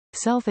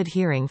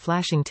Self-adhering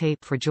flashing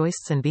tape for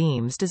joists and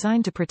beams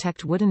designed to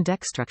protect wooden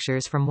deck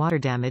structures from water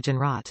damage and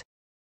rot.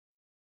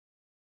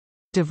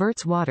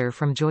 Diverts water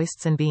from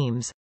joists and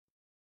beams.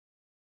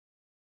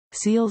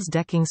 Seals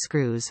decking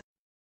screws.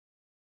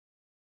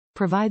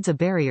 Provides a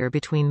barrier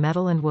between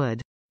metal and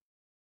wood.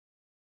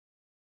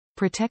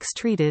 Protects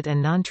treated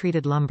and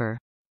non-treated lumber.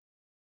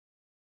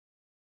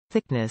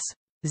 Thickness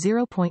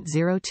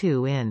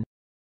 0.02 in.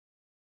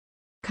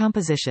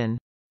 Composition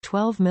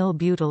 12 mil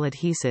butyl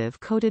adhesive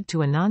coated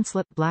to a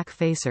non-slip black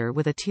facer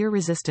with a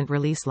tear-resistant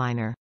release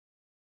liner.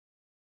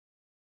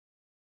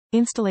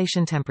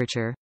 Installation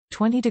temperature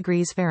 20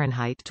 degrees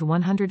Fahrenheit to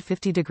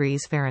 150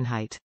 degrees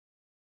Fahrenheit.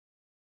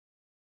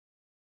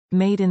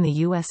 Made in the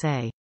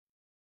USA.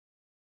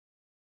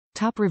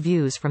 Top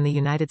reviews from the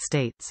United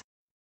States.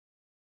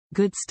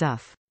 Good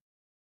stuff.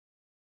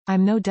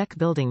 I'm no deck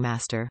building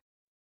master.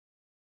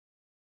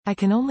 I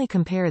can only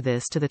compare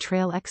this to the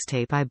Trail X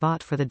tape I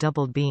bought for the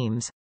doubled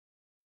beams.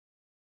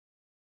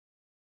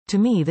 To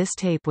me, this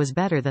tape was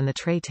better than the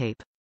tray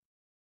tape.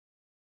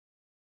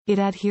 It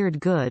adhered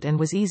good and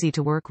was easy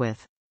to work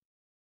with.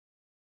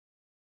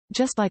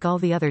 Just like all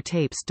the other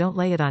tapes, don't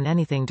lay it on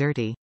anything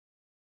dirty.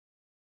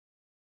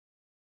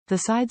 The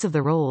sides of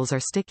the rolls are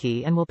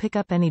sticky and will pick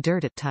up any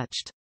dirt it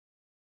touched.